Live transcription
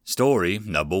Story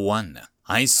number 1.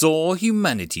 I Saw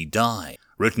Humanity Die,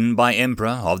 written by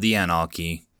Emperor of the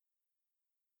Anarchy.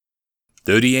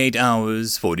 38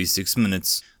 hours, 46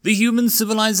 minutes. The human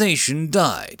civilization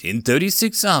died in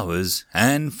 36 hours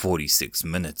and 46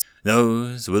 minutes.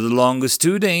 Those were the longest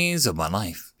 2 days of my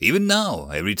life. Even now,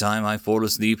 every time I fall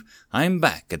asleep, I'm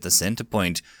back at the center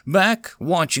point, back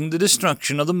watching the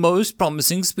destruction of the most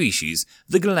promising species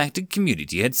the galactic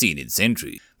community had seen in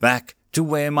centuries, back to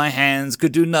where my hands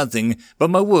could do nothing, but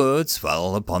my words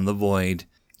fell upon the void.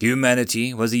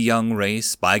 Humanity was a young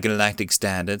race by galactic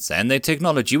standards, and their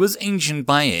technology was ancient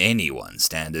by anyone's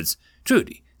standards.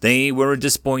 Truly, they were a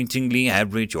disappointingly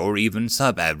average or even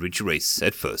sub-average race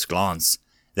at first glance.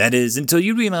 That is, until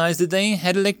you realize that they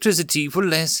had electricity for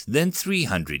less than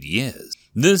 300 years.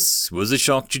 This was a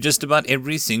shock to just about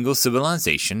every single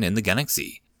civilization in the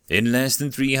galaxy. In less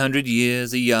than 300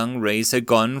 years, a young race had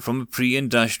gone from a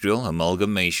pre-industrial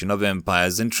amalgamation of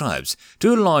empires and tribes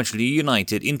to a largely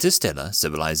united interstellar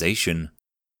civilization.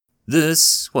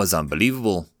 This was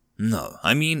unbelievable. No,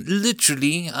 I mean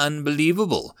literally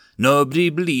unbelievable. Nobody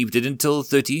believed it until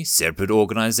 30 separate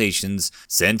organizations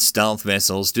sent stealth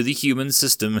vessels to the human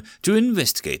system to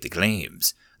investigate the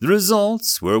claims. The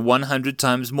results were 100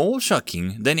 times more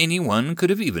shocking than anyone could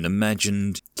have even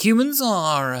imagined. Humans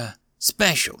are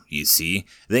special, you see.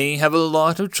 They have a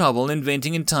lot of trouble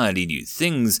inventing entirely new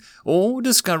things or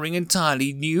discovering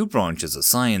entirely new branches of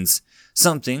science.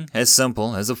 Something as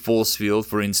simple as a force field,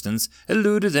 for instance,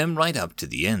 eluded them right up to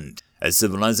the end. A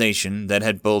civilization that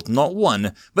had built not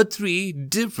one, but 3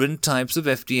 different types of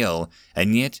FTL,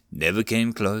 and yet never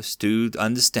came close to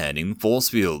understanding force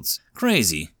fields.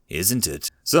 Crazy, isn't it?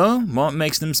 So, what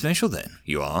makes them special then,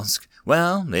 you ask?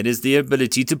 Well, it is the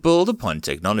ability to build upon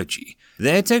technology.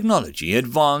 Their technology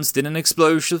advanced in an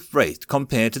explosive rate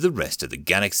compared to the rest of the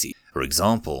galaxy. For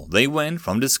example, they went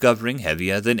from discovering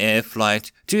heavier-than-air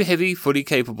flight to heavy, fully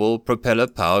capable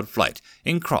propeller-powered flight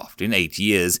in craft in 8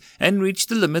 years, and reached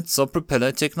the limits of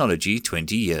propeller technology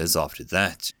 20 years after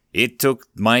that. It took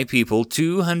my people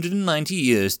 290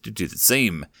 years to do the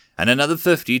same, and another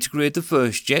 50 to create the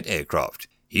first jet aircraft.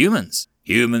 Humans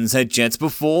had jets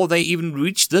before they even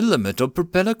reached the limit of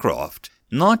propeller craft.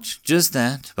 Not just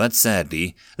that, but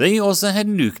sadly, they also had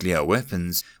nuclear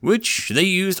weapons, which they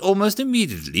used almost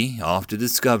immediately after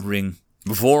discovering.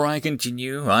 Before I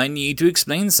continue, I need to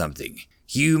explain something.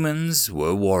 Humans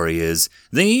were warriors.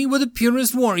 They were the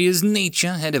purest warriors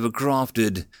nature had ever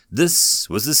crafted. This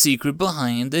was the secret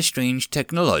behind their strange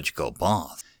technological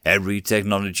path. Every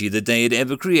technology that they had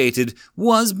ever created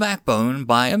was backboned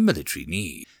by a military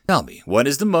need. Tell me, what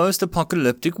is the most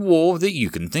apocalyptic war that you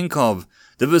can think of?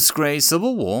 The Viscray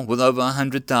Civil War with over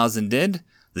 100,000 dead?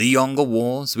 The Yonga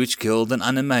Wars, which killed an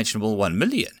unimaginable 1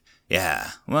 million?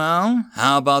 Yeah, well,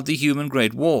 how about the Human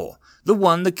Great War? The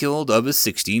one that killed over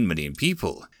 16 million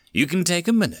people. You can take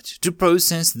a minute to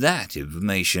process that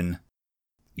information.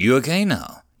 You okay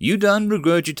now? You done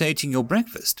regurgitating your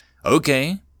breakfast?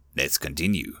 Okay, let's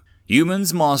continue.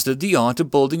 Humans mastered the art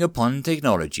of building upon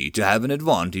technology to have an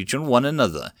advantage on one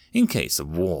another in case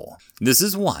of war. This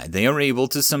is why they are able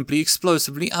to simply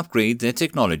explosively upgrade their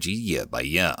technology year by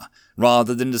year.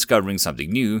 Rather than discovering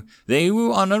something new, they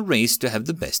were on a race to have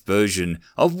the best version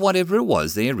of whatever it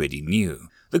was they already knew.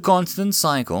 The constant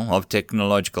cycle of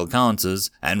technological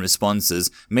counters and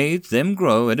responses made them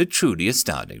grow at a truly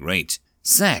astounding rate.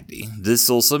 Sadly, this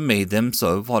also made them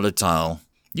so volatile.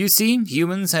 You see,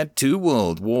 humans had 2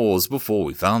 world wars before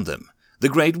we found them, the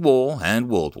Great War and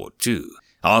World War II.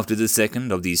 After the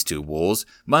second of these 2 wars,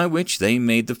 by which they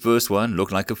made the first one look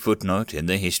like a footnote in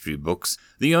their history books,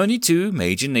 the only 2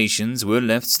 major nations were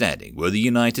left standing were the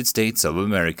United States of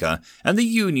America and the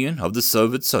Union of the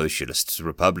Soviet Socialist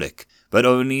Republic. But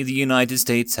only the United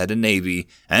States had a navy,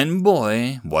 and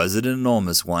boy, was it an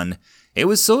enormous one. It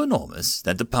was so enormous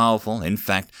that the powerful, in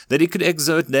fact, that it could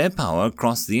exert their power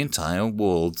across the entire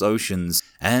world's oceans,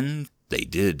 and they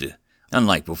did.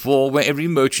 Unlike before, where every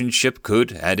merchant ship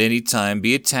could at any time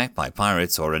be attacked by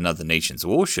pirates or another nation's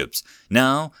warships,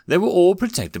 now they were all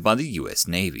protected by the US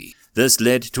Navy. This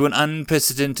led to an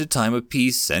unprecedented time of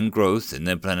peace and growth in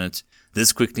their planet.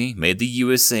 This quickly made the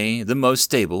USA the most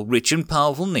stable, rich, and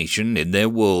powerful nation in their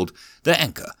world, the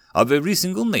anchor of every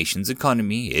single nation's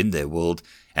economy in their world,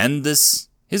 and this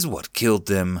is what killed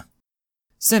them.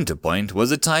 Centerpoint was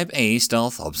a Type A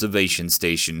stealth observation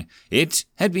station. It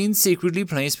had been secretly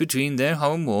placed between their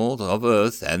home world of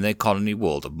Earth and their colony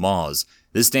world of Mars.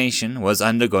 The station was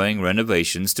undergoing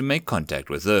renovations to make contact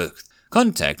with Earth.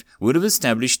 Contact would have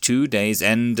established 2 days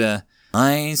and,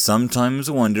 I sometimes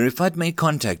wonder if I'd made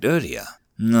contact earlier.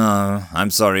 No,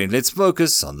 I'm sorry, let's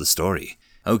focus on the story.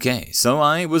 Okay, so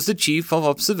I was the chief of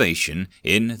observation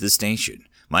in the station.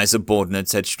 My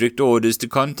subordinates had strict orders to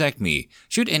contact me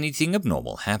should anything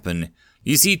abnormal happen.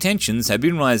 You see, tensions had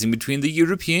been rising between the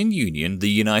European Union, the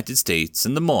United States,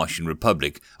 and the Martian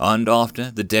Republic, and after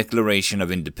the declaration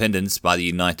of independence by the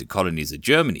United Colonies of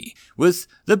Germany, with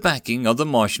the backing of the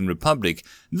Martian Republic,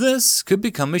 this could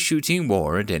become a shooting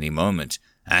war at any moment.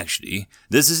 Actually,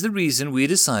 this is the reason we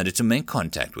decided to make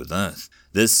contact with Earth.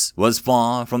 This was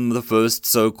far from the first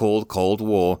so-called Cold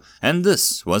War, and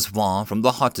this was far from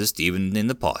the hottest even in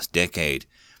the past decade.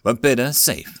 But better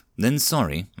safe than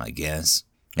sorry, I guess.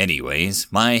 Anyways,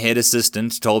 my head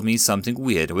assistant told me something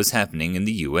weird was happening in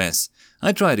the US.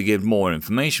 I tried to get more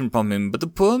information from him, but the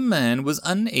poor man was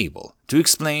unable to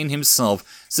explain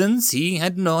himself since he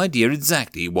had no idea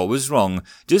exactly what was wrong,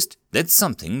 just that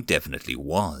something definitely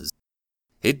was.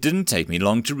 It didn't take me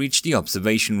long to reach the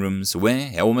observation rooms,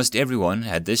 where almost everyone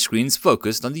had their screens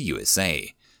focused on the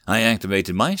USA. I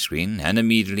activated my screen, and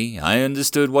immediately I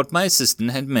understood what my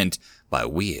assistant had meant by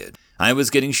weird. I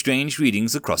was getting strange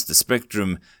readings across the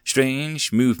spectrum,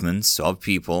 strange movements of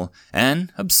people,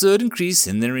 an absurd increase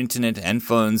in their internet and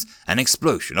phones, an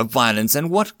explosion of violence, and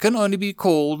what can only be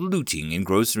called looting in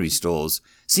grocery stores,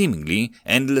 seemingly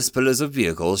endless pillars of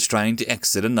vehicles trying to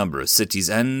exit a number of cities,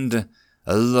 and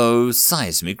a low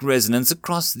seismic resonance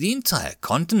across the entire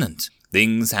continent.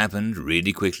 Things happened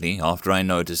really quickly after I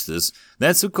noticed this.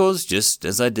 That's because, just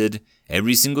as I did,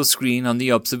 every single screen on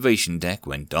the observation deck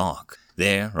went dark.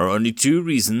 There are only two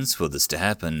reasons for this to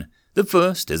happen. The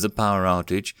first is a power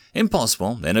outage,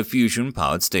 impossible in a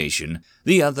fusion-powered station.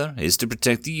 The other is to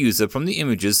protect the user from the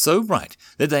images so bright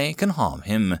that they can harm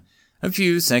him. A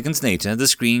few seconds later, the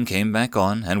screen came back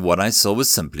on, and what I saw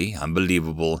was simply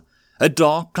unbelievable. A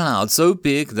dark cloud so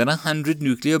big that 100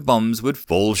 nuclear bombs would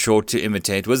fall short to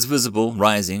imitate was visible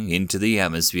rising into the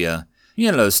atmosphere.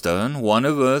 Yellowstone, one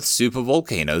of Earth's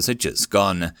supervolcanoes, had just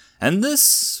gone, and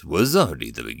this was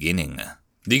only the beginning.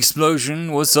 The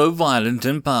explosion was so violent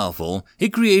and powerful,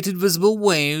 it created visible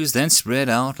waves that spread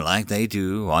out like they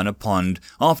do on a pond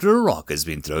after a rock has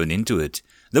been thrown into it.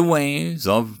 The waves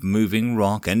of moving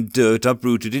rock and dirt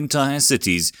uprooted entire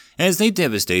cities as they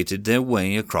devastated their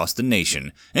way across the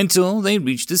nation until they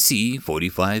reached the sea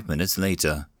 45 minutes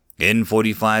later. In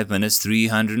 45 minutes,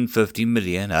 350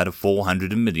 million out of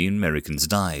 400 million Americans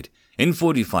died. In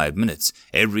 45 minutes,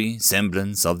 every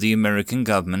semblance of the American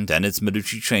government and its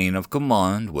military chain of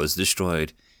command was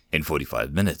destroyed. In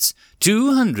 45 minutes,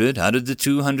 200 out of the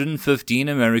 215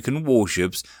 American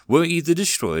warships were either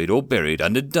destroyed or buried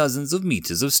under dozens of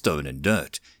meters of stone and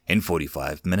dirt. In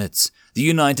 45 minutes, the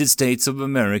United States of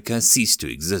America ceased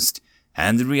to exist,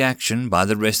 and the reaction by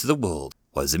the rest of the world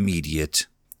was immediate.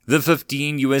 The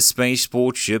 15 U.S.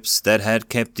 spaceport ships that had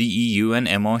kept the EU and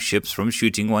MR ships from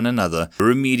shooting one another were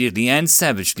immediately and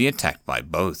savagely attacked by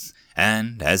both.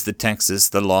 And as the Texas,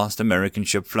 the last American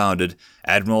ship, floundered,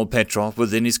 Admiral Petrov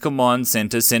within his command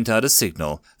center sent out a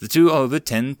signal to over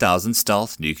 10,000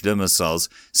 stealth nuclear missiles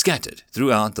scattered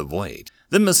throughout the void.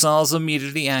 The missiles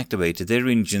immediately activated their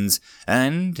engines,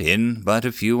 and in but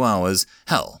a few hours,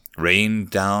 hell rained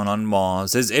down on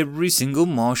Mars as every single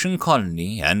Martian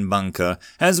colony and bunker,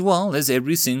 as well as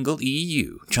every single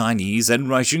EU, Chinese, and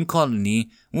Russian colony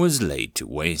was laid to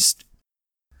waste.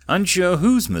 Unsure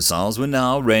whose missiles were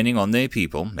now raining on their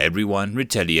people, everyone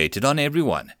retaliated on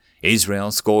everyone.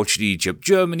 Israel scorched Egypt,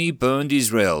 Germany burned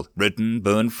Israel, Britain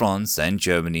burned France and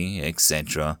Germany,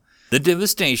 etc. The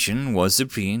devastation was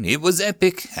supreme, it was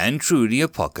epic and truly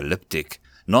apocalyptic.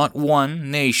 Not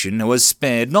one nation was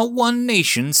spared, not one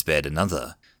nation spared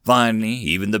another. Finally,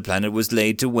 even the planet was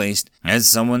laid to waste as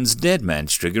someone's dead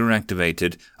man's trigger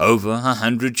activated. Over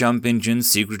 100 jump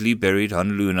engines secretly buried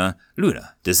on Luna.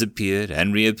 Luna disappeared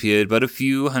and reappeared but a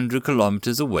few hundred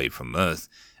kilometers away from Earth,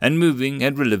 and moving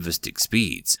at relativistic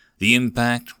speeds. The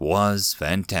impact was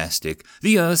fantastic.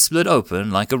 The Earth split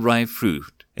open like a ripe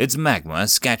fruit, its magma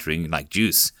scattering like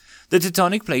juice. The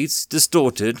tectonic plates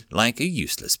distorted like a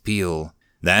useless peel.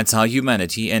 That's how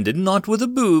humanity ended, not with a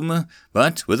boom,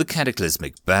 but with a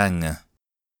cataclysmic bang.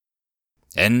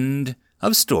 End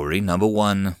of story number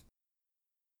 1.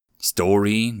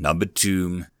 Story number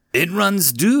 2. It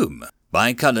Runs Doom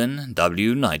by Cullen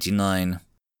W99.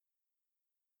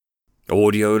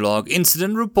 Audio log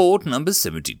incident report number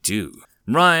 72.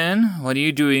 Ryan, what are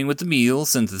you doing with the meal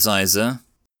synthesizer?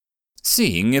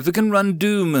 Seeing if it can run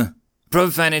Doom.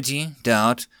 Profanity,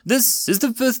 doubt. This is the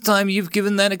 5th time you've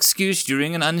given that excuse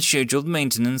during an unscheduled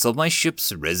maintenance of my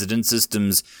ship's resident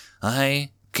systems.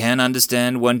 I can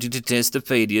understand wanting to test the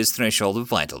failures threshold of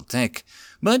vital tech,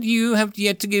 but you have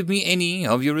yet to give me any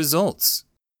of your results.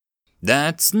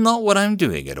 That's not what I'm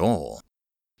doing at all.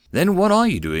 Then what are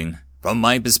you doing? From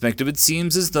my perspective, it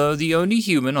seems as though the only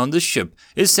human on the ship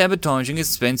is sabotaging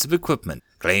expensive equipment,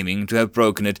 claiming to have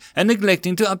broken it and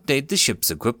neglecting to update the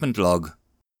ship's equipment log.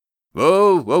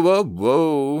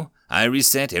 Whoa. I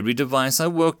reset every device I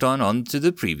worked on onto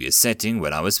the previous setting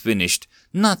when I was finished.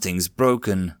 Nothing's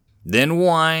broken. Then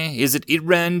why is it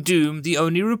ran doom the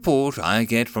only report I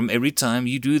get from every time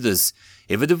you do this?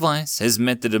 If a device has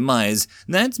met the demise,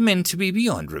 that's meant to be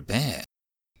beyond repair.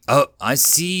 Oh, I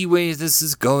see where this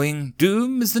is going.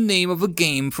 Doom is the name of a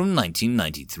game from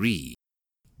 1993.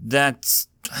 That's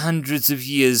hundreds of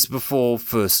years before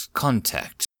First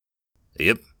Contact.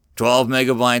 Yep, 12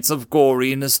 megabytes of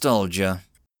gory nostalgia.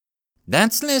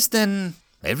 That's less than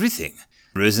everything.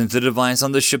 There isn't a device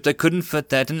on the ship that couldn't fit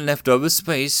that in leftover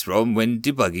space from when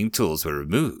debugging tools were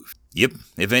removed. Yep,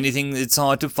 if anything, it's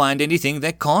hard to find anything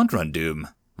that can't run Doom.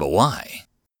 But why?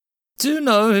 To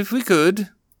know if we could.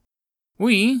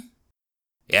 We?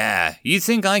 Yeah, you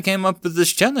think I came up with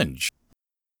this challenge?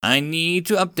 I need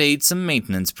to update some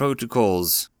maintenance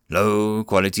protocols. Low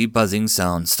quality buzzing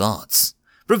sound starts.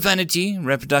 Profanity,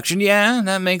 reproduction, yeah,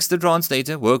 that makes the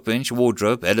translator, workbench,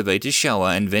 wardrobe, elevator, shower,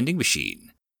 and vending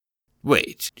machine.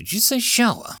 Wait, did you say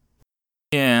shower?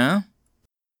 Yeah.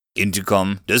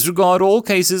 Intercom, disregard all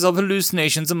cases of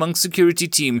hallucinations amongst security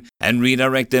team and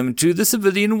redirect them to the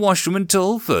civilian washroom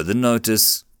until further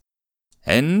notice.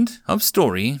 End of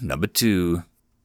story number 2.